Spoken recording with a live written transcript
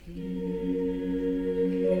Isaiah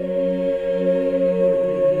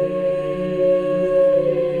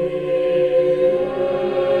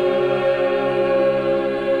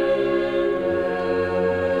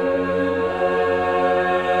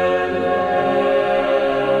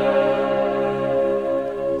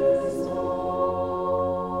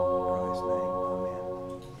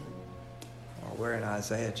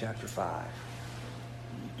chapter 5.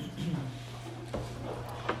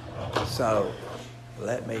 So,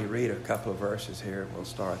 let me read a couple of verses here. We'll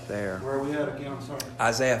start there. Where are we at again? I'm sorry.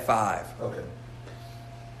 Isaiah 5. Okay.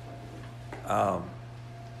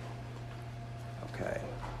 Okay.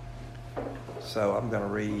 So, I'm going to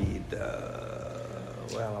read,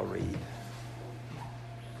 I'll read.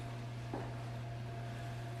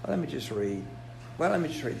 Let me just read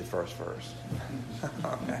the first verse.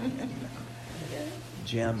 Okay.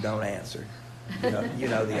 Jim, don't answer. You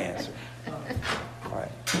know the answer. All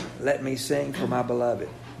right. Let me sing for my beloved,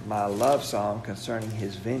 my love song concerning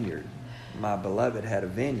his vineyard. My beloved had a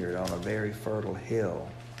vineyard on a very fertile hill.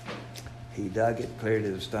 He dug it, cleared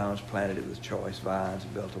it of stones, planted it with choice vines,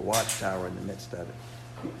 and built a watchtower in the midst of it.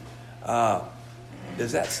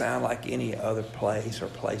 Does that sound like any other place or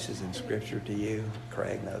places in Scripture to you?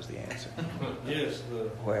 Craig knows the answer. Yes.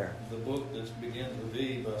 Where? The book that begins with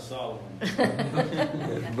V by Solomon.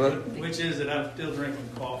 Book? Which is that I'm still drinking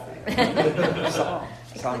coffee.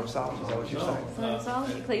 Song of Solomon, is that what you're saying? Song of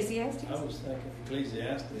Solomon, Ecclesiastes? I was thinking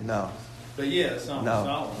Ecclesiastes. No. But yeah, Song of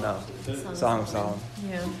Solomon. No. Song of Solomon.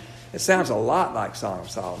 Yeah. It sounds a lot like Song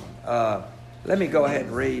of Solomon. Let me go ahead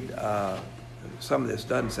and read. Some of this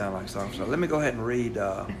doesn't sound like Song of Solomon. Let me go ahead and read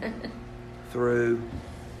through,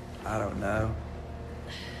 I don't know.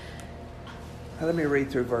 Let me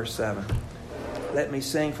read through verse 7. Let me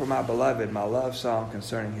sing for my beloved my love song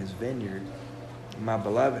concerning his vineyard. My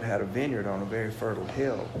beloved had a vineyard on a very fertile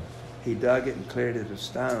hill. He dug it and cleared it of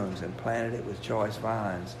stones and planted it with choice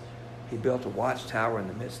vines. He built a watchtower in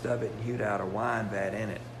the midst of it and hewed out a wine vat in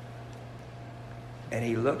it. And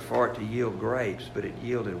he looked for it to yield grapes, but it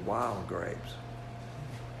yielded wild grapes.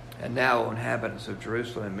 And now, O inhabitants of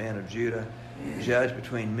Jerusalem and men of Judah, judge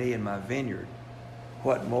between me and my vineyard.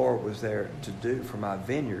 What more was there to do for my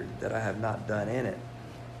vineyard that I have not done in it?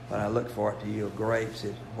 When I looked for it to yield grapes,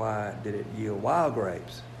 why did it yield wild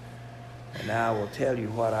grapes? And now I will tell you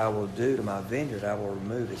what I will do to my vineyard. I will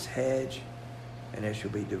remove its hedge, and it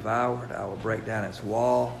shall be devoured. I will break down its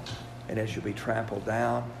wall, and it shall be trampled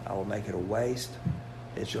down. I will make it a waste.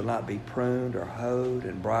 It shall not be pruned or hoed,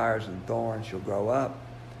 and briars and thorns shall grow up.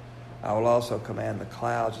 I will also command the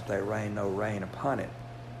clouds that they rain no rain upon it.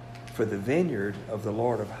 For the vineyard of the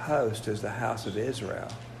Lord of hosts is the house of Israel.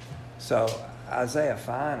 So Isaiah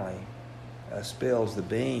finally spills the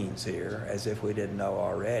beans here, as if we didn't know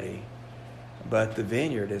already. But the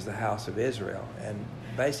vineyard is the house of Israel. And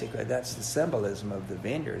basically that's the symbolism of the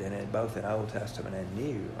vineyard, and it both in Old Testament and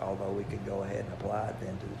New, although we could go ahead and apply it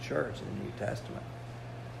then to the church in the New Testament,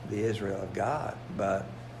 the Israel of God. But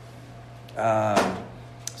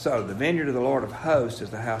so the vineyard of the Lord of hosts is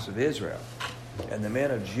the house of Israel, and the men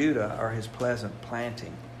of Judah are his pleasant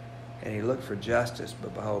planting. And he looked for justice,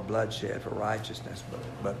 but behold bloodshed, for righteousness,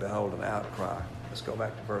 but behold an outcry. Let's go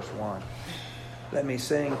back to verse 1. Let me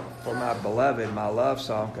sing for my beloved my love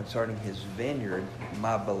song concerning his vineyard.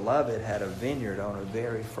 My beloved had a vineyard on a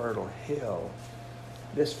very fertile hill.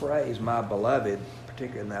 This phrase, my beloved,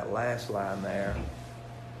 particularly in that last line there,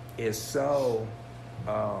 is so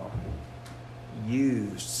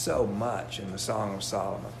used so much in the Song of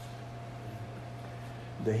Solomon.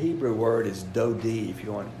 The Hebrew word is dodi, if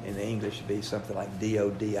you want in English to be something like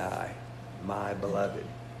D-O-D-I, my beloved.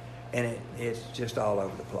 And it's just all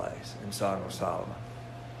over the place in Song of Solomon.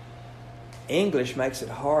 English makes it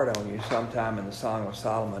hard on you sometime in the Song of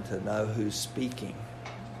Solomon to know who's speaking,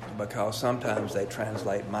 because sometimes they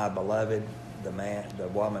translate my beloved, the man, the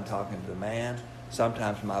woman talking to the man.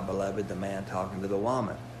 Sometimes my beloved, the man talking to the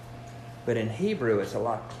woman. But in Hebrew, it's a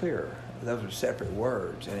lot clearer. Those are separate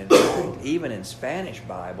words. And in fact, even in Spanish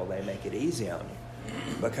Bible, they make it easy on you,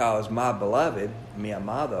 because my beloved, mi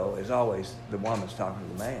amado, is always the woman's talking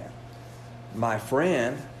to the man. My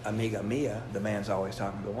friend, amiga mia, the man's always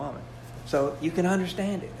talking to the woman. So you can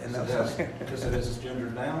understand it. And Because it is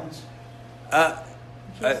gendered nouns? The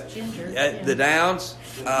nouns,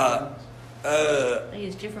 they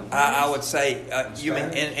use different words. I would say, you mean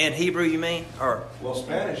in Hebrew, you mean? Or Well,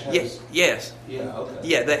 Spanish has... Yes. Yeah, okay.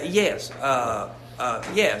 Yeah, yes.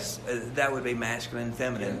 Yes, that would be masculine and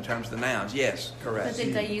feminine in terms of the nouns. Yes, correct. But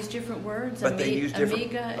did they use different words? But they use different...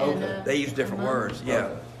 Amiga and they use different among? words, yeah.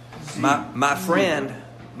 Okay. My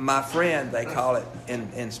friend, they call it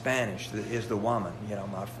in Spanish, is the woman. You know,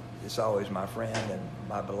 it's always my friend, and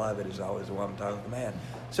my beloved is always the woman talking to the man.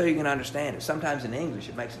 So you can understand it. Sometimes in English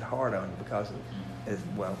it makes it hard on you because of,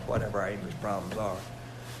 well, whatever our English problems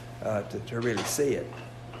are, to really see it.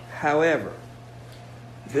 However,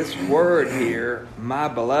 this word here, my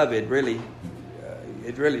beloved, really,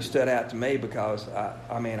 it really stood out to me because,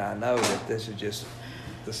 I know that this is just,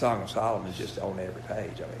 the Song of Solomon is just on every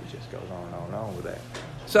page. It just goes on and on and on with that.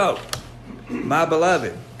 So, my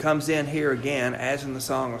beloved comes in here again, as in the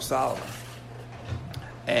Song of Solomon.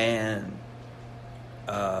 And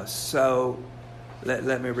so,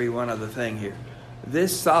 let me read one other thing here.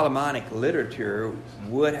 This Solomonic literature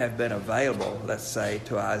would have been available, let's say,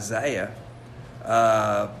 to Isaiah,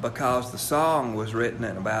 because the song was written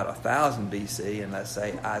in about 1000 BC, and let's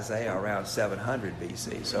say Isaiah around 700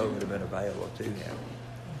 BC, so it would have been available to him.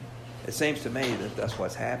 It seems to me that that's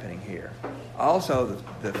what's happening here. Also,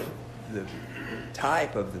 the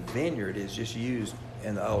type of the vineyard is just used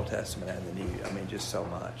in the Old Testament and the New. Just so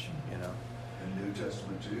much, And New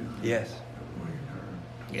Testament too? Yes.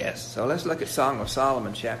 Yes. So let's look at Song of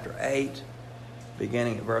Solomon, chapter 8,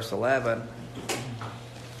 beginning at verse 11.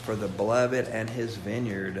 For the beloved and his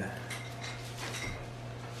vineyard.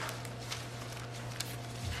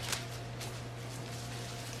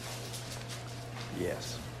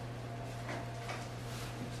 Yes.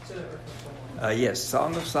 Yes,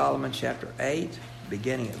 Song of Solomon, chapter 8,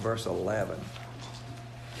 beginning at verse 11.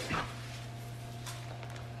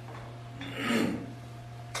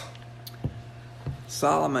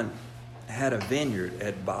 Solomon had a vineyard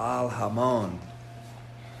at Baal Hamon.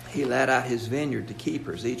 He let out his vineyard to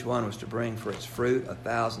keepers. Each one was to bring for its fruit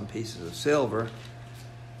 1,000 pieces of silver.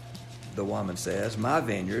 The woman says, my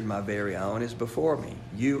vineyard, my very own, is before me.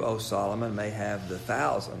 You, O Solomon, may have the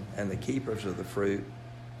 1,000, and the keepers of the fruit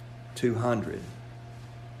 200.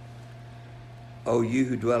 O you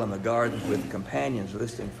who dwell in the gardens with companions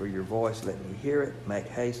listening for your voice, let me hear it. Make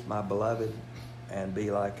haste, my beloved, and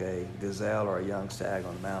be like a gazelle or a young stag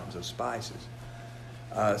on the mountains of spices.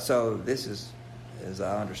 So this is, as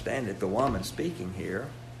I understand it, the woman speaking here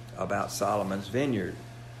about Solomon's vineyard.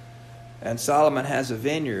 And Solomon has a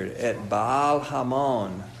vineyard at Baal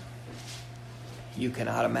Hamon. You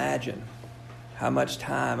cannot imagine how much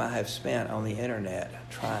time I have spent on the internet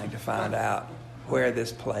trying to find out where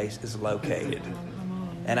this place is located.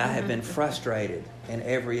 And I have been frustrated in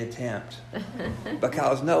every attempt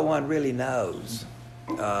because no one really knows.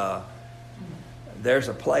 There's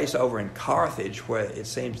a place over in Carthage where it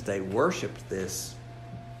seems they worshiped this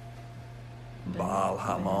Baal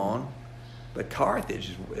Hamon. But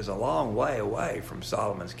Carthage is a long way away from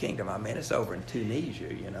Solomon's kingdom. It's over in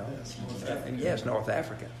Tunisia, Yes, North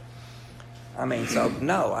Africa. So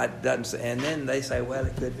no, it doesn't say. And then they say, well,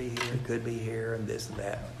 it could be here, and this and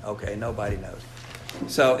that. Okay, nobody knows.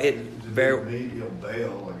 So it very.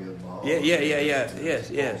 Baal,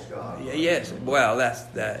 yes. Well, that's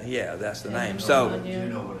the name. So. Do you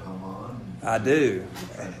know what Haman? I do.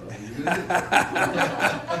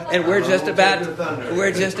 And we're just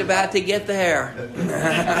about to get there.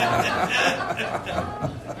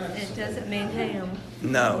 It doesn't mean ham.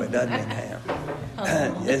 No, it doesn't mean ham.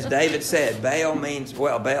 As David said,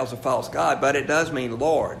 Baal's a false god, but it does mean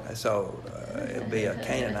Lord. So it'd be a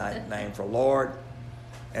Canaanite name for Lord.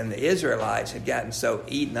 And the Israelites had gotten so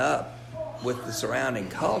eaten up with the surrounding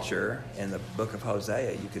culture in the book of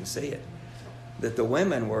Hosea, you can see it, that the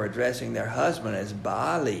women were addressing their husband as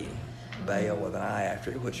Baali, Baal with an I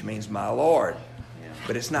after it, which means my Lord.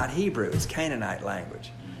 But it's not Hebrew, it's Canaanite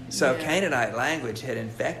language. So Canaanite language had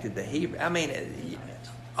infected the Hebrew.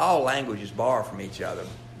 All languages borrow from each other,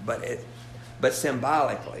 but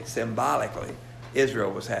symbolically,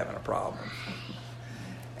 Israel was having a problem.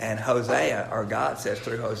 And Hosea, or God says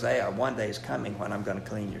through Hosea, one day is coming when I'm going to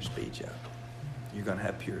clean your speech up. You're going to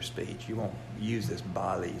have pure speech. You won't use this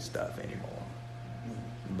Baali stuff anymore.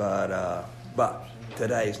 But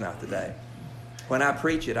today's not the day. When I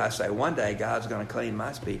preach it, I say, one day God's going to clean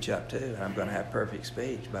my speech up too, and I'm going to have perfect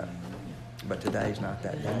speech. But today's not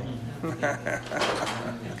that day.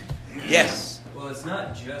 Yes. Well, it's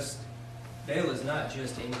not just, Baal is not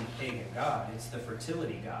just any pagan god. It's the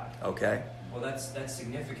fertility god. Okay. Well, that's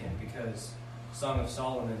significant because Song of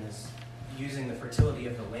Solomon is using the fertility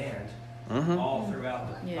of the land all throughout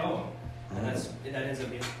the poem, and that ends up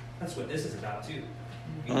being, that's what this is about too.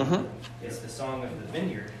 It's the song of the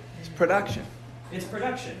vineyard. It's production. It's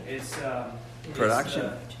production. It's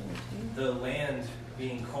production. It's the land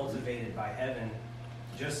being cultivated by heaven,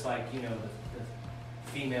 just like the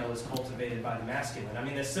female is cultivated by the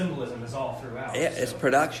masculine. The symbolism is all throughout. Yeah, it's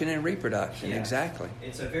production and reproduction. Exactly.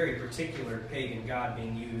 It's a very particular pagan god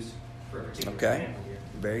being used for a particular Okay. family here.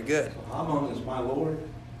 Very good. Haman is my Lord.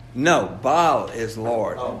 No, Baal is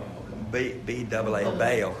Lord. Oh, B-A-A,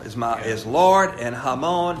 Baal is Lord, and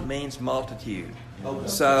Hamon means multitude. okay.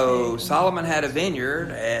 So Solomon had a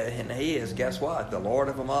vineyard, and he is, guess what? The Lord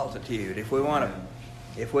of a multitude. If we want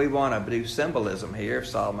to do symbolism here, if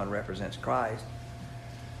Solomon represents Christ,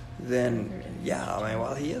 then yeah, I mean,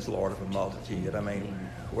 well, he is Lord of a multitude. I mean,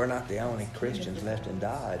 we're not the only Christians left in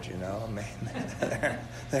Dodge, you know. I mean,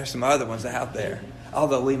 there's some other ones out there.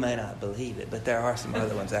 Although we may not believe it, but there are some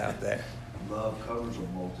other ones out there. Love covers a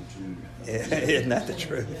multitude. Isn't that the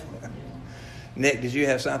truth? Nick, did you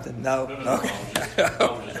have something? No? No. Okay. I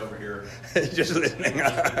was just over here. Just listening.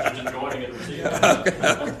 Just enjoying it and receiving it.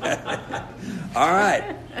 Okay. All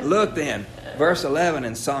right. Look then. Verse 11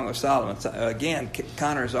 in Song of Solomon. Again,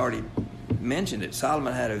 Connor has already mentioned it.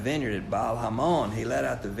 Solomon had a vineyard at Baal Hamon. He let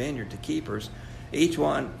out the vineyard to keepers. Each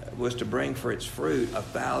one was to bring for its fruit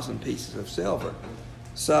 1,000 pieces of silver.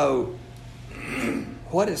 So,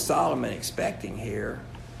 what is Solomon expecting here?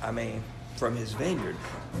 I mean, from his vineyard?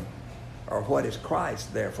 Or what is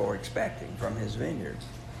Christ, therefore, expecting from his vineyard?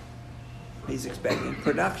 He's expecting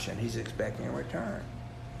production. He's expecting a return.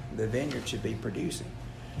 The vineyard should be producing.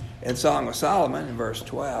 In Song of Solomon, in verse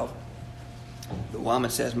 12, the woman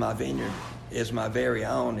says, "My vineyard is my very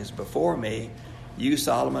own, is before me. You,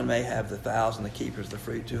 Solomon, may have the 1,000, the keepers the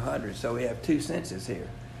fruit 200. So we have two senses here.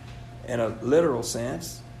 In a literal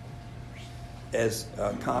sense, as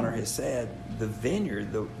Connor has said, the vineyard,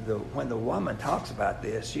 when the woman talks about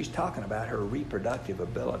this, she's talking about her reproductive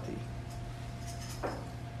ability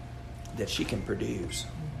that she can produce.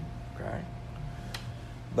 Okay?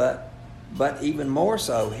 But even more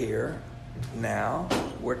so here, now,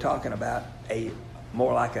 we're talking about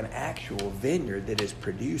more like an actual vineyard that is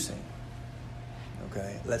producing.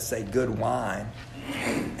 Okay, let's say good wine,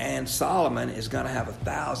 and Solomon is going to have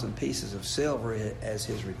 1,000 pieces of silver as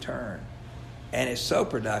his return, and it's so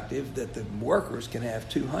productive that the workers can have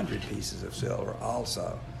 200 pieces of silver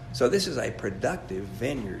also. So this is a productive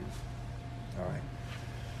vineyard. All right.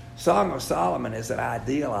 Song of Solomon is an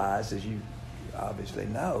idealized, as you obviously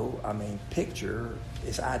know. I mean, picture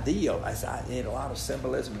is ideal. It's in a lot of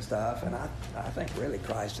symbolism and stuff, and I think really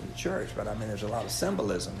Christ in the church. But I mean, there's a lot of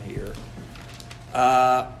symbolism here.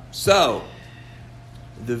 So,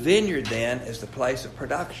 the vineyard then is the place of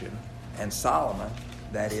production, and Solomon,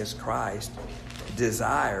 that is Christ,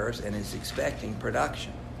 desires and is expecting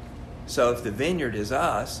production. So if the vineyard is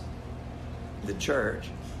us, the church,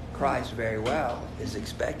 Christ very well is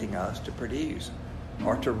expecting us to produce,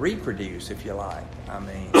 or to reproduce, if you like. I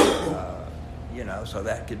mean, so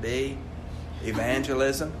that could be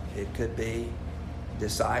evangelism, it could be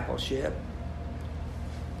discipleship,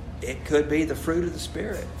 it could be the fruit of the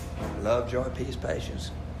Spirit. Love, joy, peace,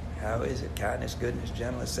 patience. How is it? Kindness, goodness,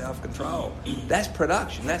 gentleness, self-control. That's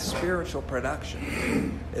production. That's spiritual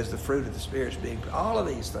production. Is the fruit of the Spirit being all of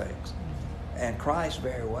these things. And Christ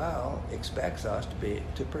very well expects us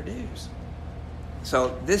to produce.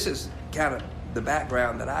 So this is kind of the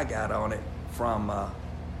background that I got on it from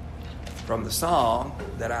the song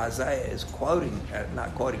that Isaiah is quoting,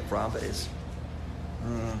 not quoting from, but is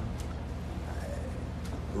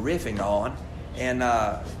riffing on in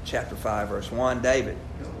chapter 5, verse 1. David.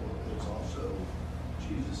 There's also,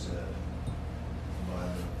 Jesus said, by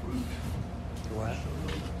the fruit. What?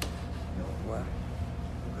 What?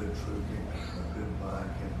 A good vine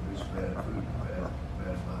can produce bad fruit.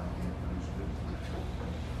 Bad vine can produce good fruit.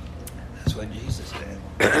 That's what Jesus did.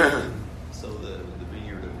 So the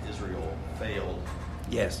vineyard of Israel failed.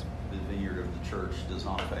 Yes. The vineyard of the church does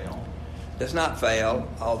not fail. Does not fail,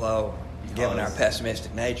 although given our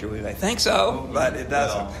pessimistic nature, we may think so, but it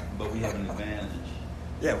doesn't. Well, but we have an advantage.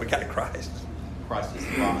 Yeah, we got Christ. Christ is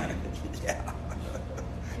the vine. Yeah.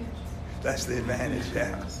 That's the advantage,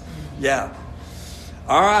 yeah. Yeah.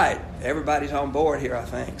 All right. Everybody's on board here, I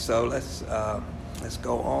think. So let's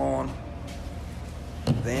go on.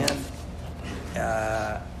 Then,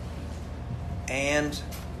 and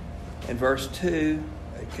in verse 2,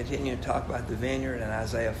 continue to talk about the vineyard. In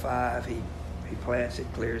Isaiah 5, he plants it,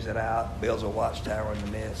 clears it out, builds a watchtower in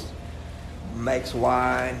the midst, makes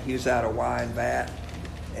wine, hews out a wine vat,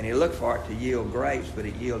 and he looked for it to yield grapes, but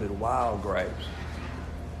it yielded wild grapes.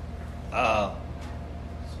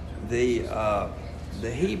 The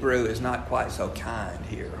Hebrew is not quite so kind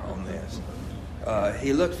here on this.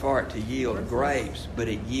 He looked for it to yield grapes, but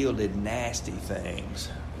it yielded nasty things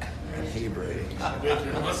in Hebrew.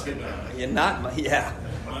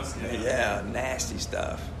 Nasty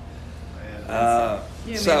stuff.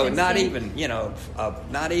 So not even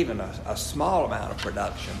a small amount of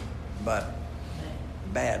production, but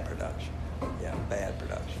bad production. Yeah, bad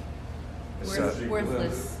production.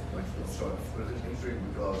 Worthless. I'm sorry, but it's interesting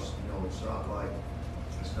because, you know, it's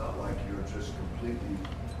not like you're just completely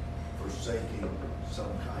forsaking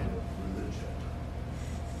some kind of religion.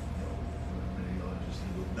 You know, just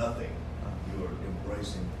with nothing, you are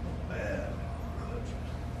embracing a bad religion.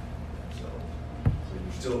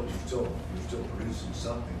 So you're still producing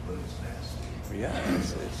something, but it's nasty.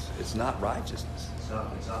 Yeah, it's not righteousness. It's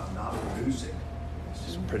not producing. It's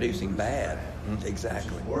It's producing bad.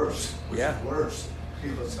 Exactly. Which is worse. Yeah. Is worse.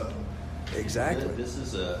 You know, so Exactly. This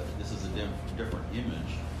is a different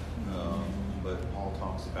image, but Paul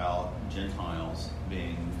talks about Gentiles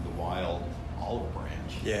being the wild olive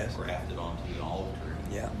branch, Yes. grafted onto the olive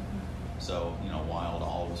tree. Yeah. So wild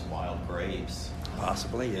olives, wild grapes.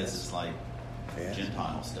 Possibly, This yes. is like Yes.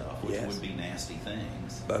 Gentile stuff, which Yes. would be nasty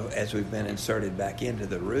things. But as we've been inserted back into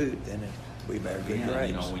the root, then we bear good Again,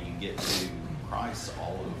 grapes. when you get to Christ's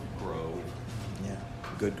olive grove, Yeah.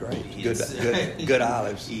 Good grapes. it's- Good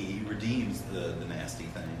olives. He redeems the nasty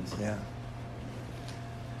things. Yeah.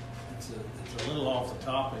 It's a little off the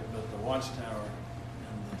topic, but the watchtower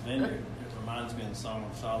and the vineyard, it reminds me of the Song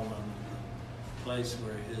of Solomon, the place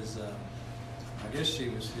where his, I guess she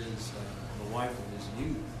was the wife of his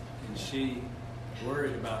youth, and she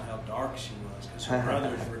worried about how dark she was because her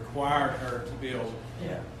brothers required her to be a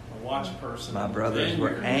watch person. My in the brothers were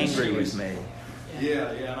vineyard. angry She with was- me.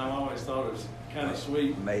 Yeah, and I always thought it was kind of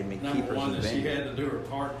sweet. Made me Number keepers one, of that she vineyard. had to do her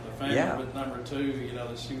part in the family, Yeah. but number two,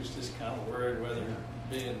 that she was just kind of worried whether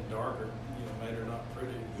being darker, made her not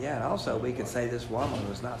pretty. Yeah, and also we could say this woman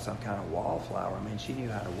was not some kind of wallflower. I mean, she knew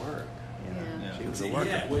how to work. Yeah. She was a worker.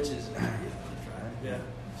 Yeah, which is yeah.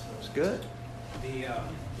 It's good. The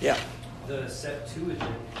Yeah. the Septuagint,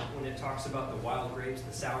 when it talks about the wild grapes,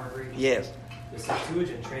 the sour grapes, Yes. the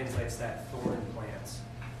Septuagint translates that thorn plants,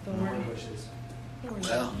 thorn bushes.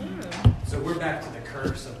 Well. So we're back to the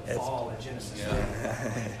curse of the It's- fall in Genesis.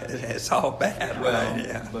 Yeah. It's all bad, Well, right?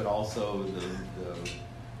 Yeah. but also the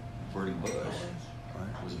burning bush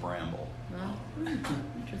was bramble. Well,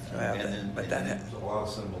 interesting. Well, And then- but and that then- has, there's a lot of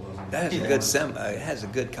symbolism. that has a Yeah. good it has a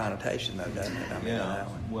good connotation though, doesn't it? I mean, Yeah. that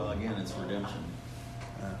one. Well, again, it's redemption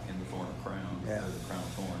in the thorn of crown. Yeah. Or the crown of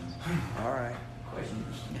thorns. All right. Question.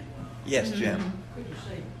 Yes, Jim. Could you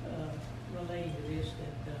say, relating to this,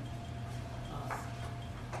 that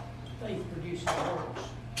faith produces works?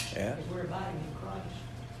 Yeah. If we're abiding in Christ,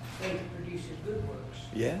 faith produces good works.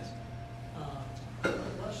 Yes.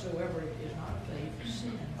 Whatsoever is not of faith is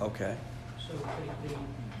sin. Okay. So could it be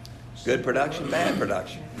Good production, bad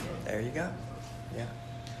production. There you go. Yeah.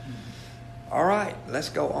 All right, let's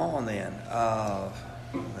go on then.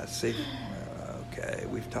 Let's see. Okay,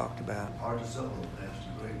 we've talked about. Hard to sell those nasty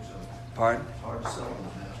grapes. Pardon? Hard to sell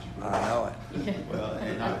those nasty grapes. I know it. Well,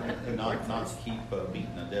 and not to keep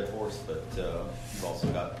beating a dead horse, but you've also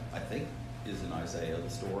got, I think, is in Isaiah the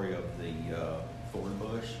story of the thorn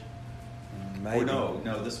bush. Maybe. Or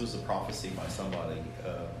no, this was a prophecy by somebody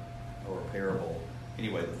or a parable.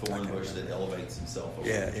 Anyway, the thorn Okay. bush that elevates himself over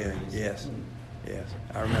Yeah, the yeah, trees. yes, yes.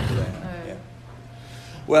 I remember that. All right. Yeah.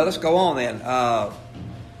 Well, let's go on then.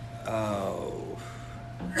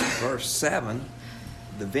 Verse 7,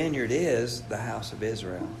 the vineyard is the house of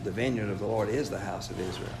Israel. The vineyard of the Lord is the house of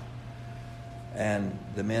Israel. And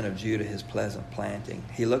the men of Judah his pleasant planting.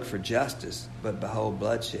 He looked for justice, but behold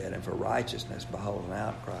bloodshed, and for righteousness, behold an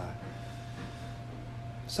outcry.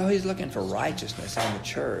 So he's looking for righteousness in the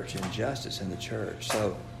church and justice in the church.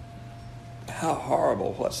 So how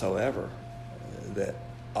horrible whatsoever that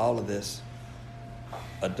all of this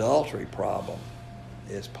adultery problem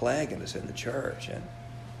is plaguing us in the church, and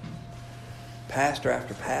pastor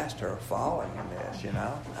after pastor are falling in this,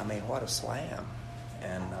 I mean, what a slam.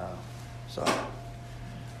 And so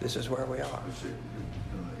this is where we are.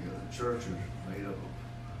 The church is made up of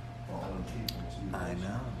fallen people too. I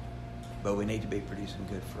know. But we need to be producing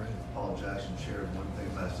good fruit. Paul Jackson shared one thing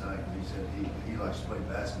last night, and he said he likes to play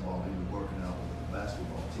basketball. He was working out with the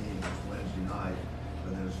basketball team. It was Wednesday night, and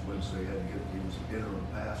then it was Wednesday. He was an interim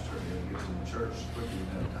pastor. He had to get to the church quickly. He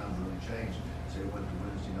didn't have time to really change. So he went to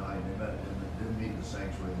Wednesday night, and they didn't meet in the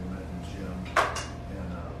sanctuary. They met in the gym and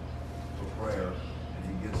for prayer. And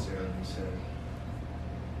he gets there, and he said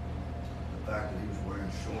the fact that he was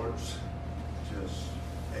wearing shorts just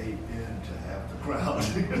ate into half the crowd.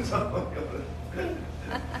 So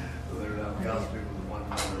they're now gossiping with one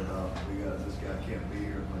another about this guy can't be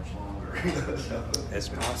here much longer. It's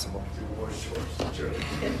possible. He wore shorts to church.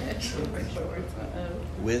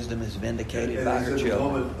 Wisdom is vindicated And by he her said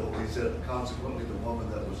children. he said consequently the woman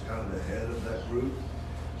that was kind of the head of that group,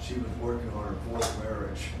 she was working on her fourth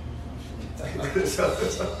marriage.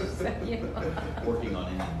 Working on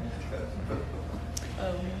it.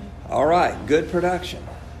 All right, good production.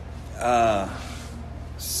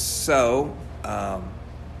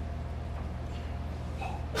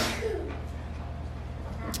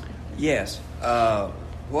 Yes.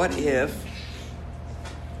 What if,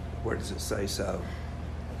 where does it say so?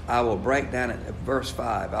 I will break down it, verse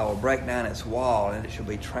 5, I will break down its wall and it shall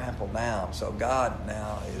be trampled down. So God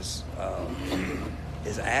now is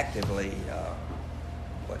actively,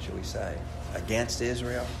 what should we say, against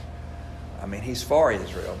Israel. I mean, he's for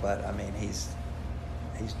Israel, but I mean, he's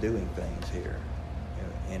doing things here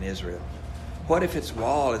in Israel. What if its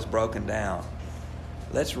wall is broken down?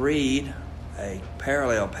 Let's read a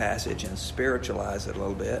parallel passage and spiritualize it a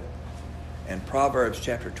little bit. In Proverbs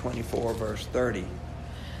chapter 24, verse 30.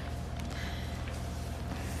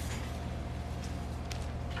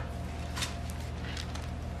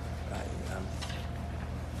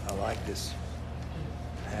 I like this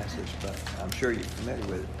passage, but I'm sure you're familiar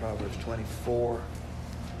with it. Proverbs 24.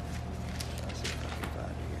 Let's see if I can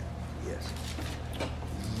find it here. Yes.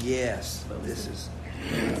 Yes, this is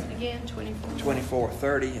Again, 24.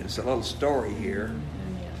 24:30. It's a little story here,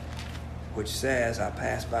 Yeah. which says, I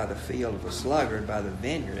passed by the field of a sluggard, by the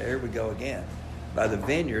vineyard. There we go again. By the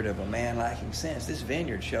vineyard of a man lacking sense. This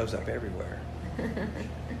vineyard shows up everywhere.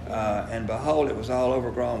 And behold, it was all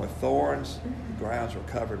overgrown with thorns. The grounds were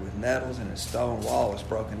covered with nettles, and the stone wall was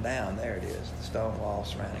broken down. There it is. The stone wall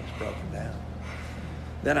surrounding is broken down.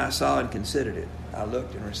 Then I saw and considered it. I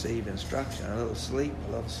looked and received instruction. A little sleep,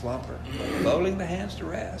 a little slumber, lowering the hands to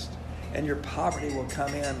rest. And your poverty will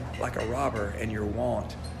come in like a robber, and your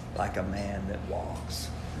want like a man that walks.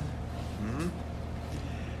 Hmm?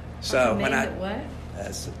 So Like a when man that what?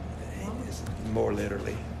 That's it's more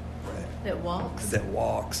literally. That walks? That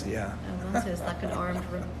walks, yeah. Oh, well, it's like an armed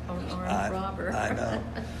robber. I know.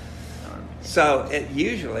 Armed. So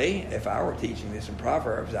usually, if I were teaching this in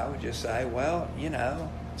Proverbs, I would just say, well,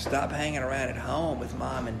 stop hanging around at home with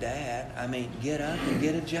mom and dad. I mean, get up and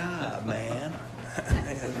get a job, man.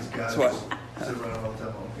 These guys That's what. sit around all the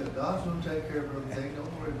time. Okay, God's going to take care of everything.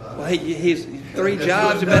 Don't worry about Well, it. he's 3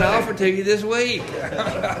 jobs have been offered to you this week.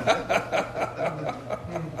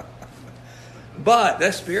 But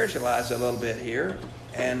let's spiritualize a little bit here.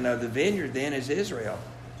 And the vineyard then is Israel.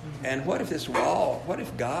 And what if this wall, what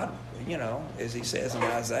if God, as he says in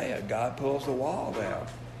Isaiah, God pulls the wall down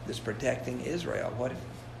that's protecting Israel? What if,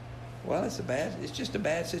 well, it's just a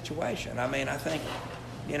bad situation. I mean, I think,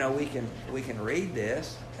 we can read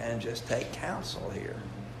this and just take counsel here.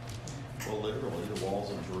 Well, literally, the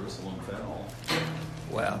walls of Jerusalem fell.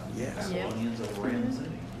 Well, yes, Yeah. Babylonians overran the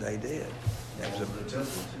city. they did. It was Also the temple,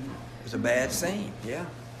 too. It was a bad scene, yeah,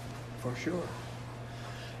 for sure.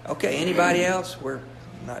 Okay, anybody else? We're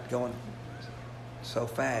not going so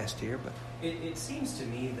fast here, but It seems to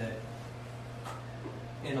me that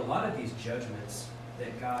in a lot of these judgments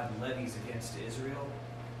that God levies against Israel,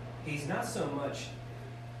 he's not so much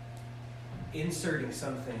inserting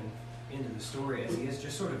something into the story as he is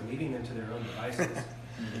just sort of leaving them to their own devices.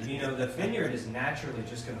 The vineyard is naturally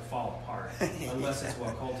just going to fall apart unless it's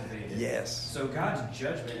well cultivated. yes, So God's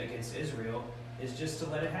judgment against Israel is just to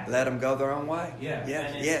let it happen. let them go their own way. Yeah,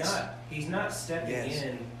 and it's yes, not. He's not stepping Yes.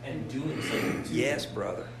 in and doing something to yes, them.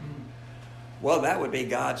 brother. Well, that would be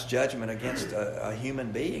God's judgment against a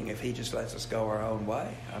human being if he just lets us go our own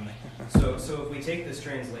way. I mean, So if we take this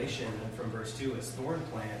translation from verse 2 as thorn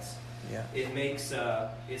plants, yeah, it makes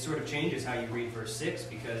it sort of changes how you read verse 6,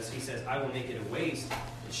 because he says, I will make it a waste,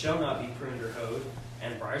 it shall not be pruned or hoed,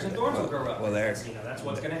 and briars and thorns will grow up. Well, there, that's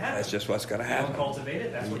what's going to happen. That's just what's going to You don't happen. cultivate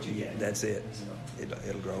it, that's what you get. That's it.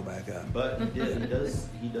 It'll grow back up. But he does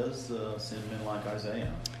send men like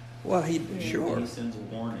Isaiah. Well, sure. He sends a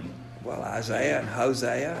warning. Well, Isaiah and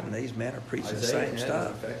Hosea and these men are preaching the Isaiah same had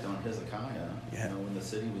stuff. an effect on Hezekiah. Yeah. When the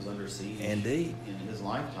city was under siege. Indeed. In his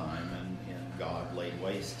lifetime, and God laid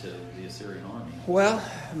waste to the Assyrian army. Well,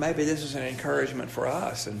 maybe this is an encouragement for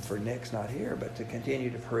us, and for Nick's not here, but to continue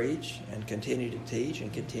to preach and continue to teach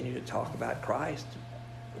and continue to talk about Christ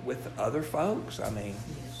with other folks. I mean,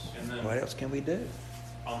 And then, what else can we do?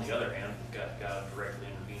 on the other hand, we've got God directly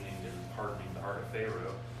intervening and hardening the heart of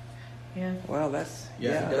Pharaoh. Yeah. Well, that's He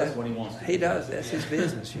does what he wants to He do. does. That's his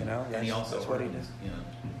business, And he also that's what he hardens,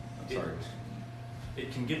 does. I'm sorry.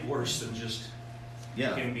 It can get worse than just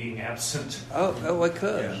him being absent. Oh, it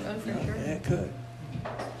could. Yeah. Oh, for sure. Yeah, it could.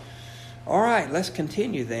 All right, let's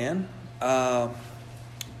continue then.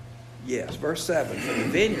 Yes, verse 7. For the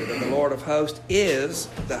vineyard of the Lord of hosts is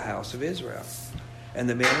the house of Israel, and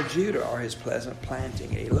the men of Judah are his pleasant planting.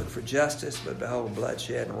 And he looked for justice, but behold,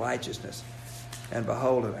 bloodshed, and righteousness, and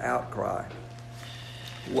behold, an outcry.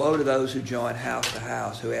 Woe to those who join house to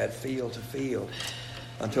house, who add field to field,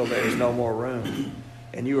 until there is no more room.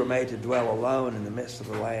 And you were made to dwell alone in the midst of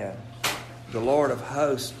the land. the Lord of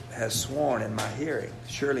hosts has sworn in my hearing,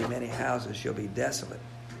 surely many houses shall be desolate,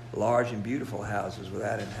 large and beautiful houses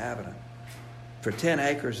without inhabitant. For 10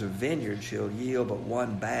 acres of vineyard shall yield but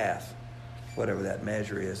one bath, whatever that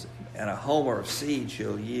measure is, and a homer of seed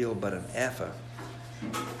shall yield but an ephah.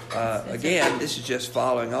 Again, this is just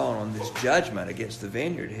following on this judgment against the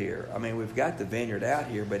vineyard here. I mean, we've got the vineyard out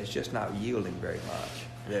here, but it's just not yielding very much.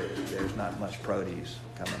 There's not much produce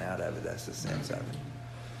coming out of it. That's the sense of it.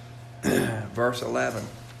 Verse 11,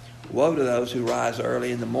 woe to those who rise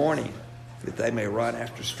early in the morning, that they may run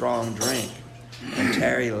after strong drink, and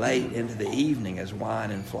tarry late into the evening as wine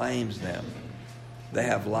inflames them. They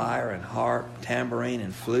have lyre and harp, tambourine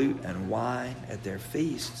and flute and wine at their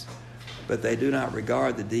feasts, but they do not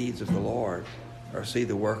regard the deeds of the Lord or see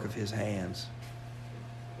the work of his hands.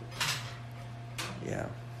 Yeah.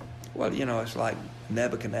 Well, you know, it's like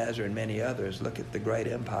Nebuchadnezzar and many others. Look at the great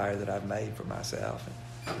empire that I've made for myself.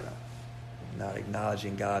 And, you know, not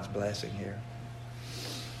acknowledging God's blessing here.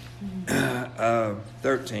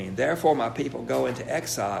 13. Therefore my people go into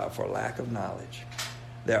exile for lack of knowledge.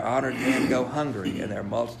 Their honored men go hungry, and their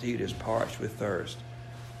multitude is parched with thirst.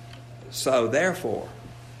 So therefore,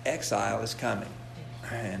 exile is coming.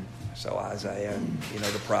 And so Isaiah, you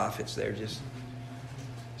know, the prophets, they're just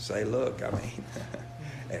say, look, I mean,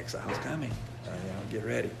 exile's coming. Get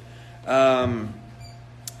ready. And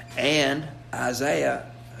Isaiah,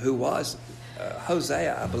 who was,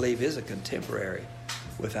 Hosea, I believe, is a contemporary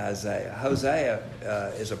with Isaiah. Hosea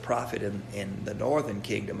is a prophet in the northern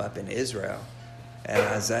kingdom up in Israel, and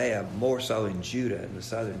Isaiah more so in Judah in the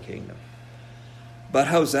southern kingdom. But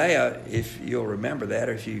Hosea, if you'll remember that,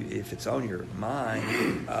 or if it's on your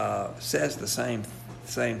mind, says the same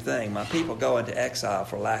thing. My people go into exile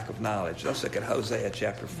for lack of knowledge. Let's look at Hosea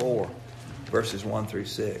chapter 4, verses 1 through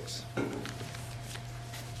 6.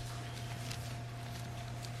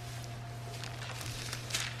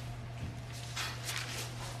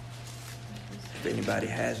 If anybody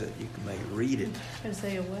has it, you can maybe read it.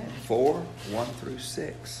 Hosea what? 4, 1 through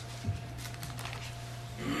 6.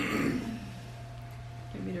 Want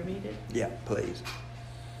me to read it? Yeah, please.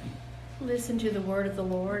 Listen to the word of the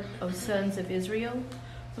Lord, O sons of Israel,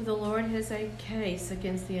 for the Lord has a case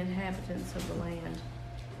against the inhabitants of the land,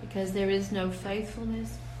 because there is no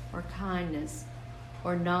faithfulness or kindness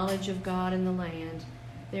or knowledge of God in the land.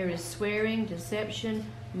 There is swearing, deception,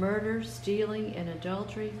 murder, stealing, and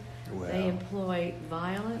adultery. Well. They employ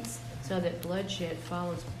violence, so that bloodshed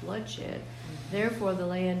follows bloodshed. Therefore the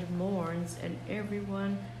land mourns, and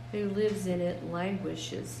everyone who lives in it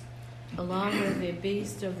languishes, along with the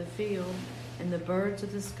beasts of the field and the birds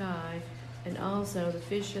of the sky, and also the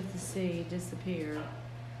fish of the sea disappear.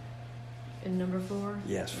 And number 4?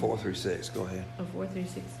 Yes, 4 through 6. Go ahead. Oh, 4 through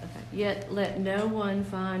 6. Okay. Yet let no one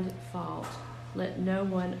find fault. Let no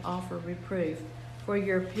one offer reproof. For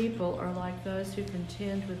your people are like those who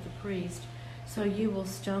contend with the priest. So you will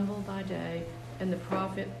stumble by day, and the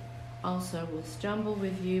prophet also will stumble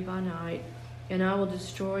with you by night, and I will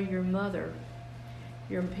destroy your mother.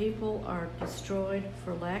 Your people are destroyed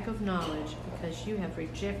for lack of knowledge, because you have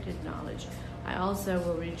rejected knowledge. I also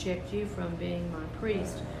will reject you from being my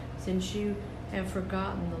priest, since you have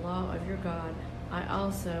forgotten the law of your God. I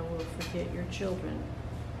also will forget your children.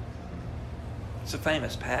 It's a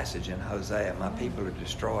famous passage in Hosea. My people are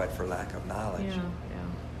destroyed for lack of knowledge. Yeah.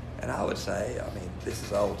 And I would say, I mean, this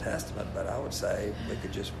is Old Testament, but I would say we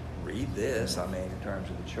could just read this, I mean, in terms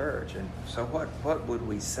of the church. And so what would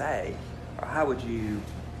we say, or how would you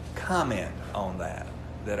comment on that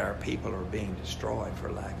our people are being destroyed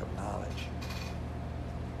for lack of knowledge?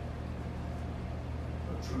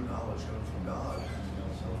 But true knowledge comes from God.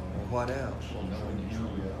 What else? Well, knowing Him,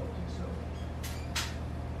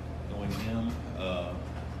 knowing Him,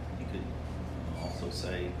 you could also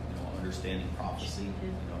say, understanding prophecy,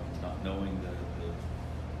 not knowing the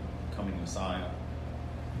coming Messiah.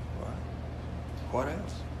 What else? I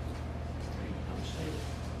would say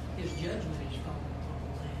his judgment is falling upon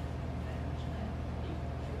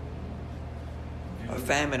the land. A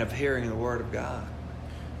famine of hearing the word of God.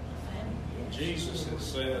 Jesus has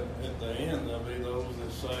said at the end, there'll be those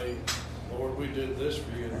that say, Lord, we did this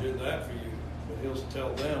for you and did that for you. But he'll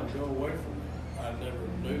tell them, go away from me. I never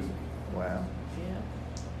knew you. Wow. Yeah.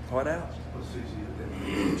 What else? Well, see, in the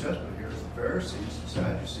New Testament, here's the Pharisees, the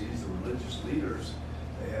Sadducees, the religious leaders.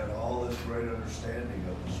 They had all this great understanding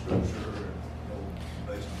of the Scripture, and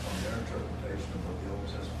based upon their interpretation of what the Old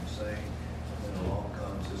Testament is saying. And then along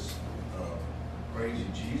comes this crazy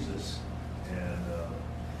Jesus, and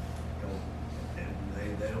and they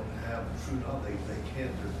don't have the true knowledge. They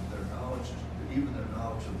can't. Their knowledge, even their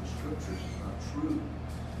knowledge of the Scriptures, is not true,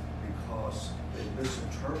 because they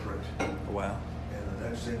misinterpret, Well, and the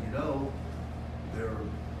next thing you know, they're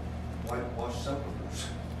whitewashed sepulchres.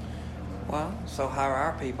 well, so how are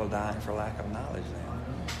our people dying for lack of knowledge I then?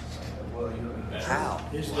 know. Well, you know. How?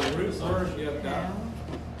 Is the root word yet God?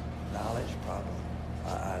 Knowledge, probably.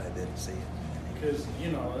 I didn't see it. Because,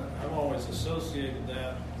 you know, I've always associated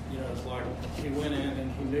that, you know, it's like he went in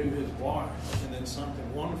and he knew his wife, and then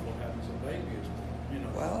something wonderful happens, a baby is born, you know.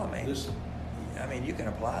 Well, I mean, you can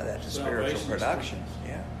apply that to spiritual Salvation production.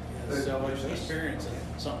 Yeah. Yeah, salvation experience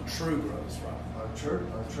and something true grows from it.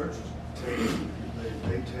 Our churches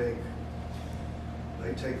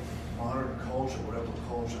they take modern culture, whatever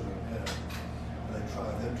culture they're in, and they try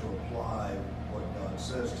then to apply what God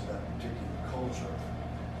says to that particular culture,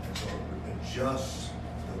 and so it adjusts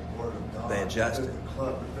the word of God. They adjust to it.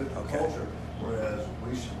 fit the Okay. culture, whereas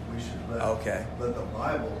we should let Okay. let the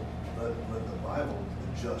Bible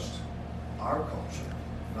adjust our culture,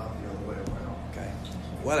 not the other way around. Okay.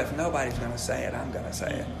 Well, if nobody's going to say it, I'm going to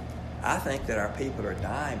say it. I think that our people are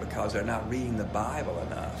dying because they're not reading the Bible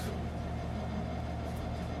enough.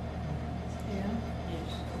 Yeah.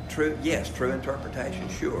 True, yes, true interpretation,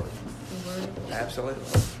 sure, The word.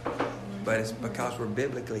 absolutely. But it's because we're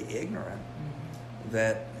biblically ignorant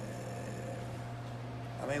that,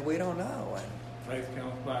 I mean, we don't know. Faith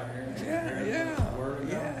comes by hearing. Yeah, yeah, The word of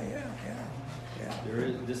God. yeah.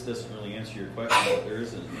 This doesn't really answer your question, but there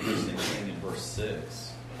is an interesting thing in verse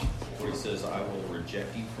 6 where he says, I will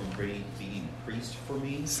reject you from being priest for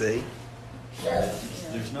me. See?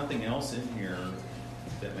 There's nothing else in here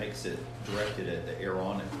that makes it directed at the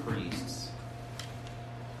Aaronic priests.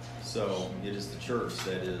 So it is the church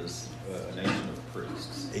that is a nation of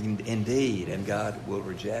priests. Indeed, and God will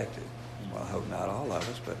reject it. Well, I hope not all of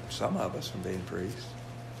us, but some of us from being priests.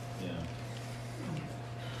 Yeah.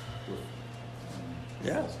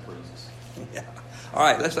 Yeah. False priests. Yeah. All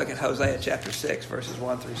right, let's look at Hosea chapter 6, verses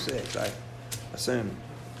 1 through 6. I assume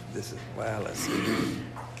this is, well, let's see.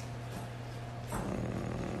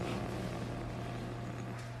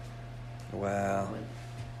 Well,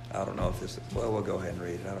 I don't know if this is, well, we'll go ahead and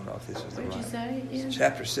read it. I don't know if this is the What right. did you say? Yeah. It's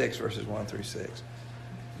chapter 6, verses 1 through 6.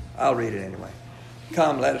 I'll read it anyway.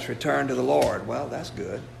 Come, let us return to the Lord. Well, that's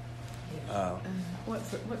good. What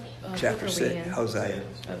Chapter book are we 6, in? Hosea.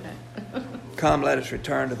 Okay. Come, let us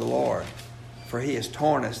return to the Lord. For he has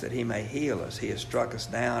torn us that he may heal us. He has struck us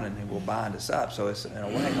down and he will bind us up. So it's, in a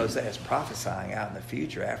way, Hosea is prophesying out in the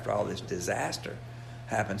future after all this disaster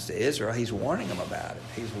happens to Israel. He's warning them about it.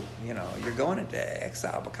 He's, you know, you're going into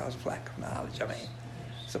exile because of lack of knowledge. I mean,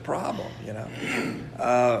 it's a problem, you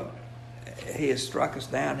know. He has struck us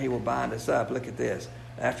down. He will bind us up. Look at this.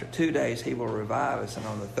 After 2 days, he will revive us. And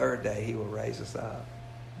on the third day, he will raise us up.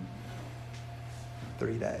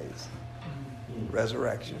 3 days.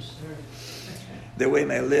 Resurrection. That we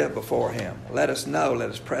may live before him. Let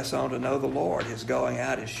us press on to know the Lord. His going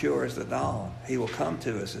out is sure as the dawn. He will come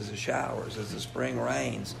to us as the showers, as the spring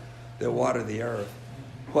rains that water the earth.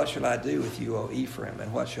 What shall I do with you, O Ephraim?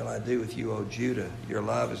 And what shall I do with you, O Judah? Your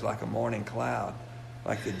love is like a morning cloud,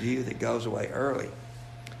 like the dew that goes away early.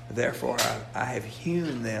 Therefore I have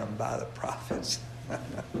hewn them by the prophets.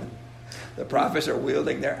 The prophets are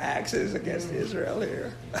wielding their axes against Israel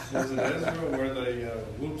here. Was it Israel where they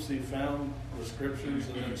whoopsie found the scriptures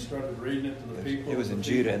and then started reading it to the people? It was in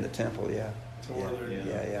Judah in the temple, yeah. Tore their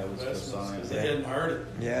Yeah. It was Josiah. because they hadn't heard it.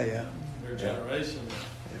 Yeah. Their generation.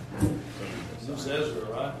 It was Ezra,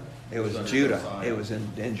 right? It was under Judah. Josiah. It was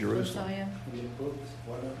in Jerusalem. Josiah. In the books,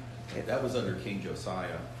 whatever. That was under King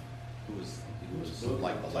Josiah, who was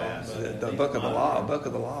like the last. The book of the law. Book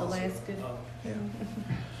of the The law. last good. Yeah.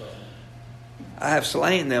 I have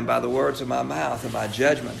slain them by the words of my mouth, and my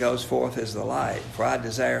judgment goes forth as the light. For I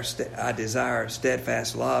desire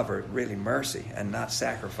steadfast love, or really mercy, and not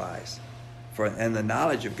sacrifice, and the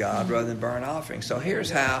knowledge of God rather than burnt offerings. So here's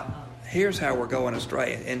how we're going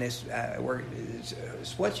astray, and it's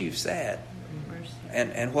what you've said,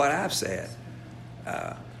 and what I've said.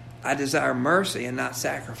 I desire mercy and not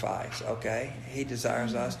sacrifice. Okay, He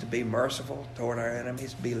desires us to be merciful toward our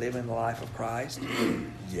enemies, be living the life of Christ.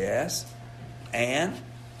 Yes. And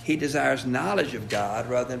He desires knowledge of God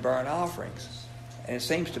rather than burnt offerings. And it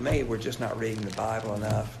seems to me we're just not reading the Bible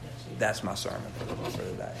enough. That's my sermon for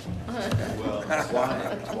today. Well,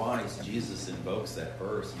 twice Jesus invokes that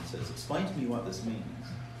verse and says, explain to me what this means.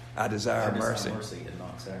 I desire mercy. And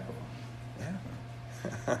not sacrifice.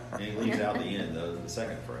 Yeah. And he leaves out the end, the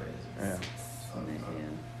second phrase. Yeah.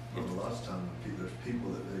 A lot of times there's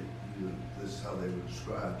people that this is how they would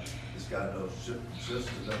describe, this guy knows just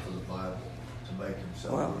enough of the Bible to make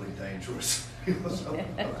himself really dangerous.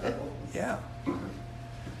 Yeah.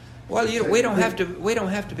 Well, we don't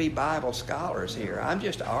have to be Bible scholars here. I'm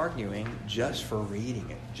just arguing just for reading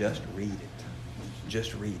it. Just read it.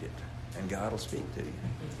 Just read it, and God will speak to you.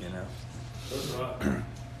 You know. That's right.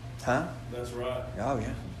 Huh? That's right. Oh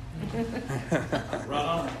yeah. Right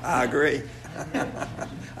on. I agree.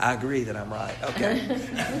 I agree that I'm right. Okay.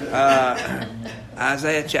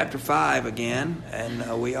 Isaiah chapter 5 again,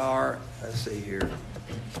 and we are. Let's see here.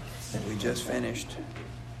 We just finished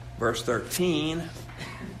verse 13.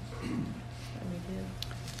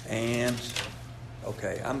 And,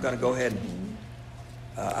 okay, I'm going to go ahead and,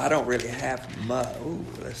 I don't really have much. Ooh,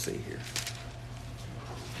 let's see here.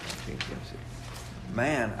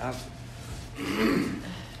 Man,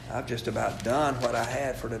 I've just about done what I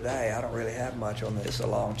had for today. I don't really have much on this. It's a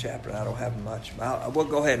long chapter, and I don't have much. We'll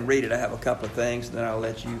go ahead and read it. I have a couple of things, and then I'll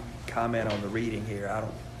let you comment on the reading here.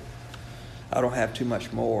 I don't have too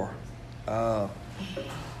much more.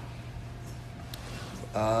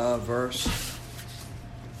 Verse...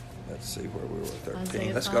 Let's see where we were, 13.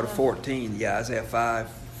 Isaiah Let's go to 5. 14. Yeah, Isaiah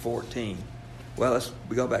 5:14. Well,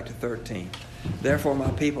 we go back to 13. Therefore my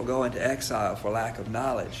people go into exile for lack of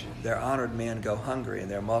knowledge. Their honored men go hungry, and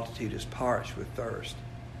their multitude is parched with thirst.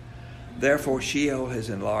 Therefore Sheol has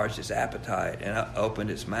enlarged its appetite and opened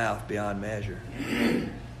its mouth beyond measure.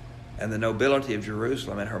 And the nobility of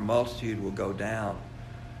Jerusalem and her multitude will go down,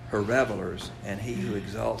 her revelers, and he who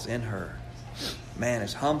exalts in her. Man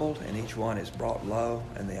is humbled, and each one is brought low,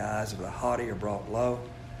 and the eyes of the haughty are brought low.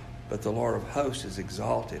 But the Lord of hosts is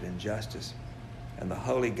exalted in justice, and the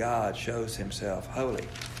holy God shows himself holy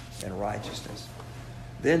in righteousness.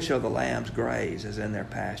 Then shall the lambs graze as in their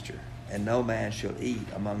pasture, and no man shall eat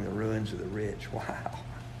among the ruins of the rich. Wow.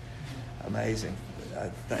 Amazing.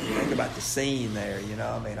 Think about the scene there, you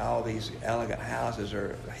know. I mean, all these elegant houses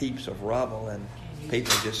are heaps of rubble, and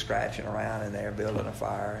people are just scratching around in there, building a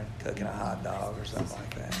fire and cooking a hot dog or something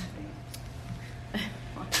like that.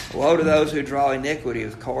 Woe to those who draw iniquity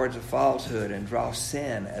with cords of falsehood and draw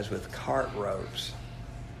sin as with cart ropes,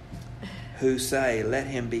 who say, let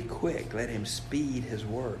him be quick, let him speed his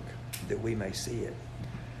work, that we may see it.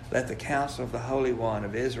 Let the counsel of the Holy One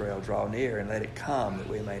of Israel draw near, and let it come, that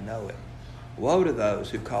we may know it. Woe to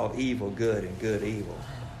those who call evil good and good evil.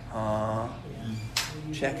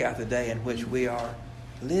 Check out the day in which we are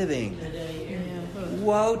living.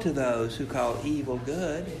 Woe to those who call evil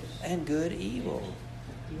good and good evil.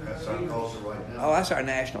 That's our culture right now. Oh, that's our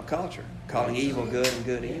national culture, calling evil good and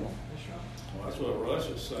good evil. Well, that's what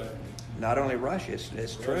Russia's saying. Not only Russia,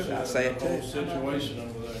 it's true. I say it The whole too. situation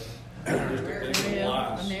over there. Just a big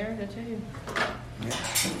lies. America too.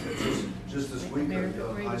 Just this week, a America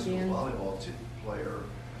young great high school again. volleyball player,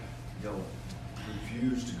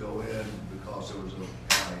 refused to go in because there was a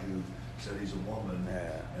guy who said he's a woman,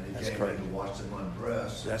 Yeah, and he that's came crazy. in to watch them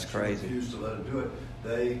undress. That's She crazy. refused to let him do it.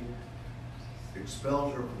 They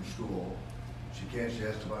expelled her from school. She has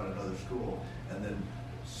to find another school, and then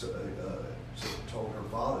told her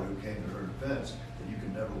father, who came to her defense, that you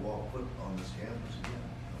can never walk foot on this campus again.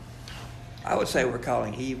 I would say we're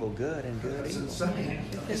calling evil good and good That's evil. insane.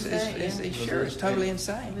 It's totally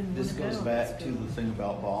insane. This goes back to the thing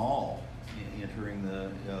about Baal entering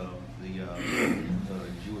the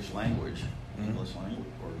Jewish language, English language,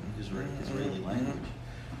 or Israeli language.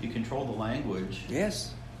 You control the language.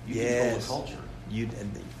 Yes. You control the culture.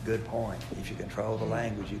 Good point. If you control the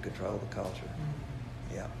language, you control the culture.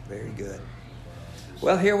 Yeah, very good.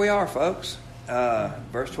 Well, here we are, folks.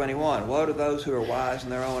 Verse 21. Woe to those who are wise in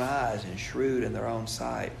their own eyes and shrewd in their own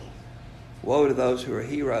sight. Woe to those who are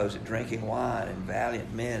heroes at drinking wine and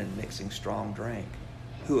valiant men in mixing strong drink,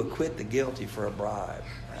 who acquit the guilty for a bribe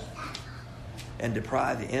and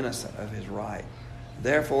deprive the innocent of his right.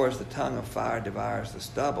 Therefore, as the tongue of fire devours the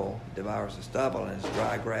stubble, and as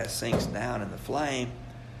dry grass sinks down in the flame,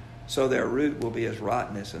 so their root will be as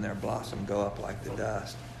rottenness, and their blossom go up like the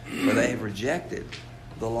dust. For they have rejected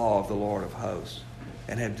the law of the Lord of hosts,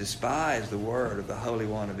 and have despised the word of the Holy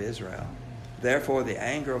One of Israel. Therefore the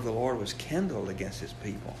anger of the Lord was kindled against his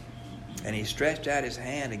people, and he stretched out his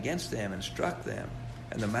hand against them and struck them,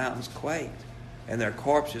 and the mountains quaked, and their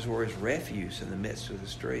corpses were as refuse in the midst of the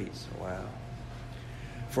streets. Wow.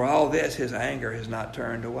 For all this his anger has not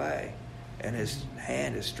turned away, and his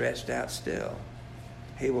hand is stretched out still.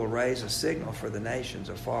 He will raise a signal for the nations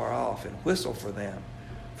afar off, and whistle for them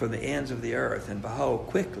from the ends of the earth, and behold,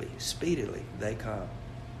 quickly, speedily they come.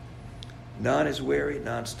 None is weary,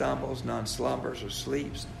 none stumbles, none slumbers or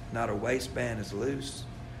sleeps, not a waistband is loose,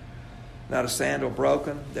 not a sandal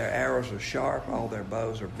broken. Their arrows are sharp, all their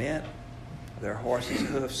bows are bent. Their horses'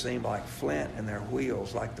 hoofs seem like flint, and their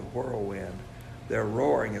wheels like the whirlwind. Their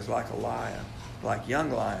roaring is like a lion. Like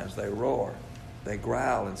young lions they roar. They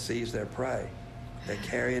growl and seize their prey. They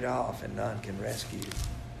carry it off, and none can rescue.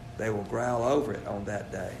 They will growl over it on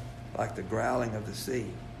that day, like the growling of the sea.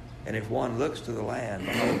 And if one looks to the land,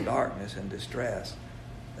 behold darkness and distress,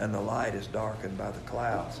 and the light is darkened by the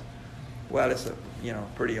clouds. Well, it's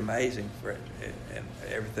pretty amazing, and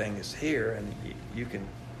everything is here, and you can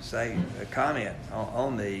say a comment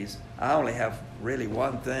on these. I only have really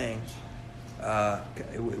one thing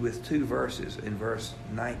with two verses, in verse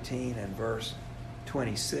 19 and verse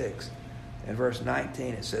 26. In verse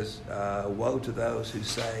 19 it says, woe to those who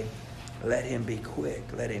say, let him be quick,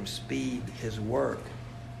 let him speed his work.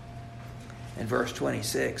 And verse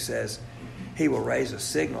 26 says, he will raise a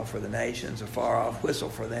signal for the nations, a far-off whistle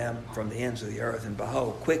for them from the ends of the earth, and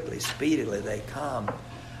behold, quickly, speedily they come.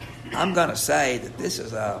 I'm going to say that this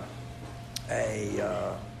is I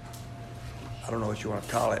don't know what you want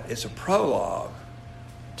to call it. It's a prologue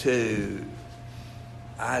to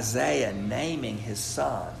Isaiah naming his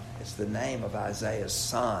son. It's the name of Isaiah's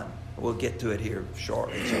son. We'll get to it here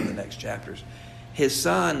shortly in some of the next chapters. His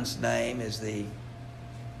son's name is the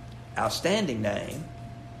outstanding name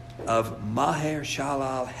of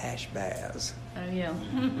Maher-Shalal-Hash-Baz. Oh, yeah.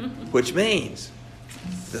 Which means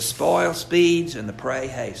the spoil speeds and the prey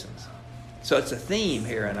hastens. So it's a theme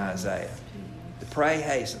here in Isaiah. The prey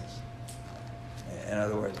hastens. In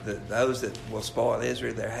other words, those that will spoil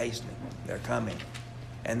Israel, they're hastening. They're coming.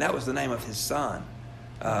 And that was the name of his son.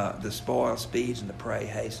 The spoil speeds and the prey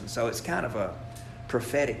hastens. So it's kind of a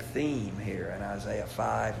prophetic theme here in Isaiah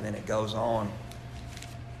 5, and then it goes on.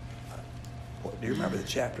 Do you remember the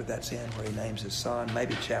chapter that's in where he names his son?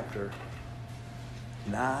 Maybe chapter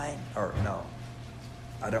 9? Or no,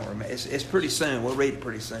 I don't remember. It's pretty soon. We'll read it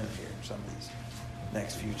pretty soon here in some of these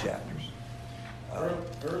next few chapters.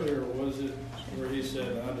 Earlier, was it where he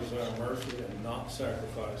said, I desire mercy and not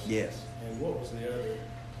sacrifice? Yes. And what was the other?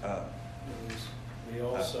 He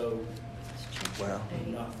also,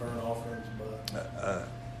 not burnt offerings, but...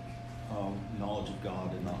 knowledge of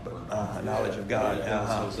God and not burn. Knowledge of God.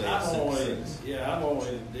 I've always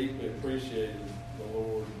deeply appreciated the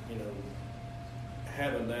Lord,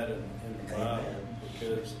 having that in the Bible,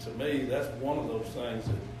 because to me that's one of those things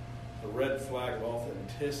that a red flag of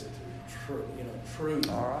authenticity, truth.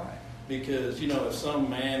 All right. Because if some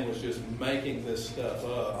man was just making this stuff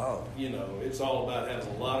up, it's all about having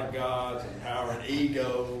a lot of gods and power and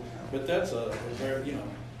ego. But that's a very,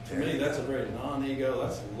 to me, that's a very non-ego.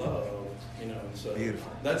 That's love. So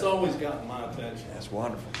beautiful. That's always gotten my attention. That's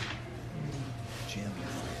wonderful. Jim, your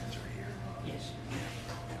friends are here. Yes.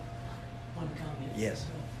 One comment. Yes.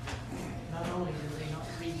 Not only do they not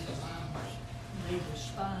read the Bible, they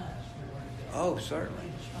despise the Word of God. Oh, certainly. They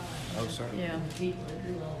despise. Oh, certainly. Yeah. The people that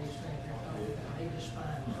do all these things, they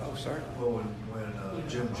despise. Oh, certainly. Well, when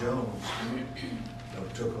Jim Jones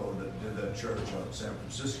took over, did that church out in San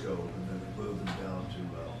Francisco, and then they moved them down to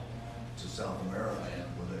South America,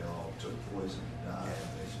 where they all took poison and died.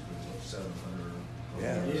 Basically,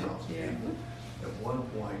 700,000 people. At one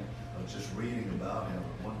point, I was just reading about him.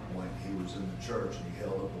 At one point, he was in the church and he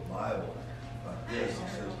held up a Bible like this. He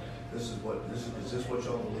says, "Is this what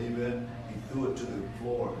y'all believe in?" He threw it to the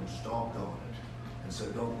floor and stomped on it and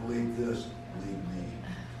said, "Don't believe this, believe me."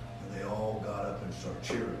 And they all got up and started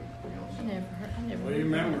cheering. I never Well, you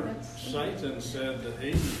remember, Satan said that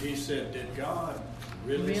he said, "Did God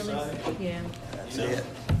really say?" Yeah. That's it.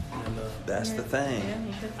 And, That's the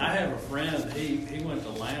thing. I have a friend. He went to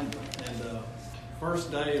Lambert, and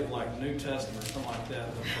first day of like New Testament or something like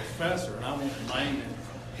that, the professor, and I won't name him,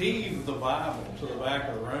 heaved the Bible to the back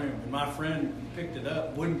of the room, and my friend picked it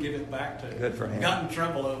up, wouldn't give it back to him. Good for him. Got in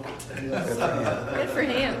trouble over it. Good for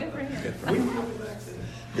him. Good for him.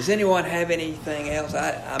 Does anyone have anything else?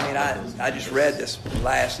 I just read this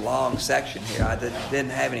last long section here. I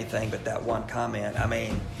didn't have anything but that one comment.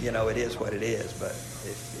 It is what it is. But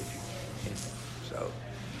so,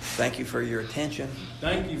 thank you for your attention.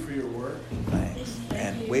 Thank you for your work.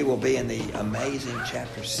 And we will be in the amazing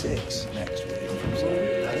chapter 6 next week. So.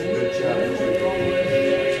 That's a good chapter.